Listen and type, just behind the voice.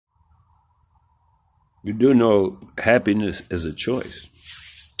You do know happiness is a choice.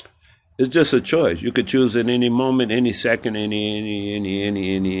 It's just a choice. You could choose at any moment, any second, any.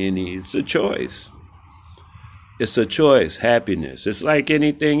 It's a choice. It's a choice, happiness. It's like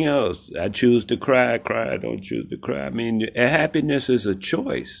anything else. I choose to cry, I don't choose to cry. I mean, happiness is a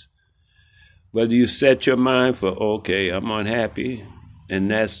choice. Whether you set your mind for, okay, I'm unhappy, and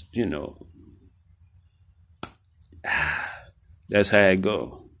that's, that's how it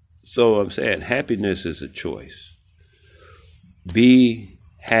goes. So I'm saying happiness is a choice. Be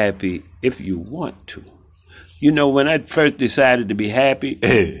happy if you want to. When I first decided to be happy,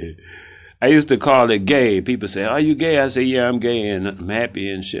 I used to call it gay. People say, are you gay? I say, yeah, I'm gay and I'm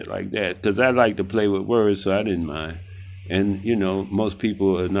happy and shit like that. Because I like to play with words, so I didn't mind. And, most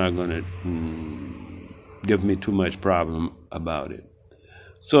people are not going to give me too much problem about it.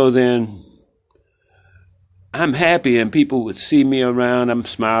 So then I'm happy and people would see me around. I'm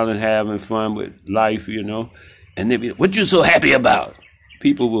smiling, having fun with life, And they'd be, what you so happy about?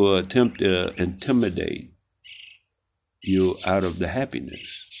 People will attempt to intimidate you out of the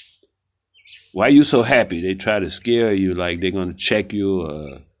happiness. Why are you so happy? They try to scare you like they're going to check you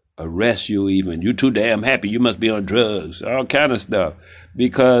or arrest you even. You too damn happy. You must be on drugs. All kind of stuff.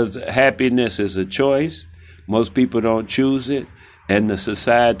 Because happiness is a choice. Most people don't choose it. And the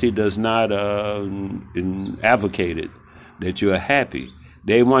society does not advocate it, that you are happy.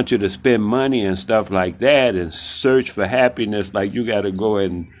 They want you to spend money and stuff like that and search for happiness like you got to go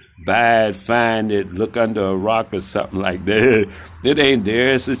and buy it, find it, look under a rock or something like that. It ain't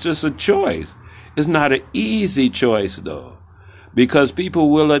there. It's just a choice. It's not an easy choice, though, because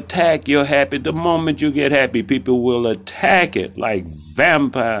people will attack your happy. The moment you get happy, people will attack it like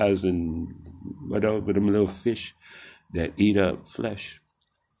vampires and whatever, them little fish that eat up flesh.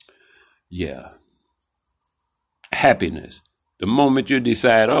 Yeah. Happiness. The moment you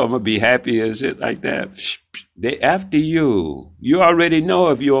decide, I'm going to be happy and shit like that, they after you. You already know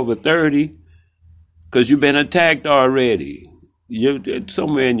if you're over 30 because you've been attacked already.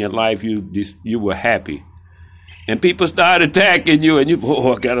 Somewhere in your life you were happy. And people start attacking you and you,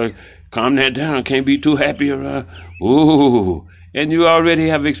 I got to calm that down. Can't be too happy around. Ooh. And you already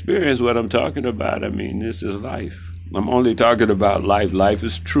have experienced what I'm talking about. I mean, this is life. I'm only talking about life. Life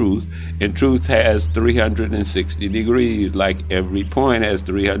is truth, and truth has 360 degrees, like every point has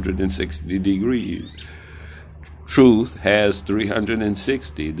 360 degrees. Truth has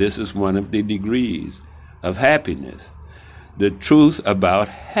 360. This is one of the degrees of happiness. The truth about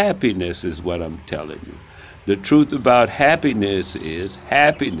happiness is what I'm telling you. The truth about happiness is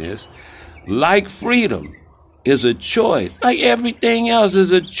happiness, like freedom, is a choice. Like everything else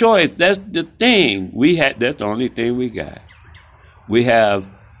is a choice. That's the thing. That's the only thing we got. We have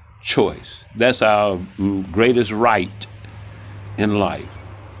choice. That's our greatest right in life.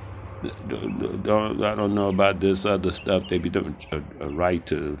 I don't know about this other stuff. They be doing a right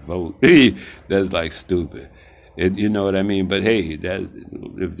to vote. That's like stupid. You know what I mean? But hey,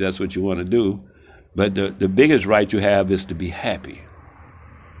 if that's what you want to do. But the biggest right you have is to be happy.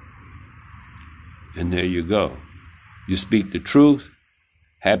 And there you go. You speak the truth.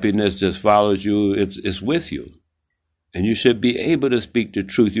 Happiness just follows you. It's with you. And you should be able to speak the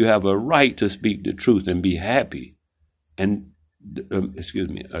truth. You have a right to speak the truth and be happy. And,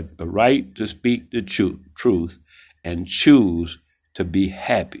 a right to speak the truth and choose to be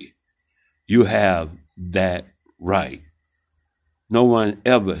happy. You have that right. No one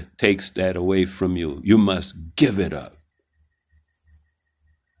ever takes that away from you. You must give it up.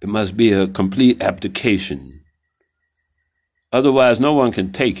 It must be a complete abdication. Otherwise, no one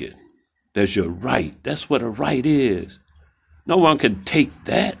can take it. That's your right. That's what a right is. No one can take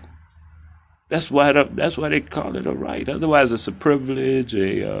that. That's why they call it a right. Otherwise, it's a privilege,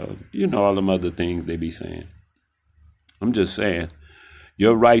 all them other things they be saying. I'm just saying,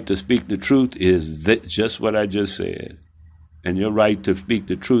 your right to speak the truth is just what I just said. And your right to speak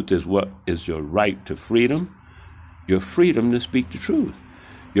the truth is what is your right to freedom, your freedom to speak the truth.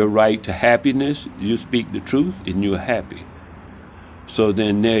 Your right to happiness, you speak the truth and you're happy. So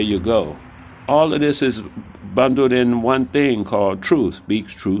then there you go. All of this is bundled in one thing called truth.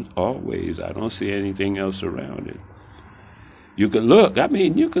 Speaks truth always. I don't see anything else around it. You can look. I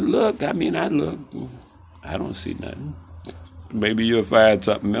look. I don't see nothing. Maybe you'll find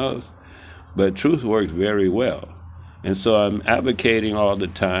something else. But truth works very well. And so I'm advocating all the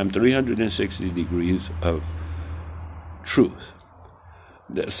time 360 degrees of truth.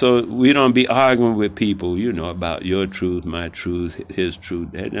 So we don't be arguing with people, about your truth, my truth, his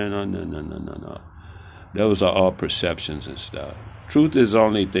truth. No. Those are all perceptions and stuff. Truth is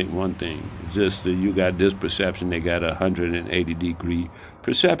only one thing. Just that you got this perception, they got 180 degree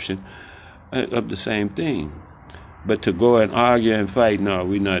perception. of the same thing. But to go and argue and fight, no,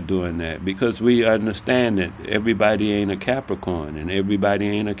 we're not doing that, because we understand that everybody ain't a Capricorn and everybody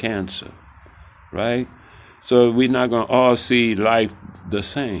ain't a Cancer, right? So we're not going to all see life the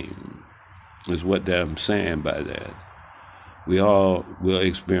same, is what I'm saying by that. We all will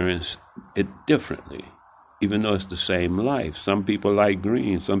experience it differently, even though it's the same life. Some people like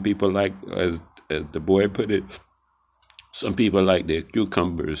green. Some people like, as the boy put it, some people like their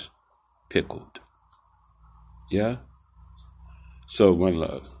cucumbers pickled. Yeah? So, one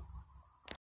love.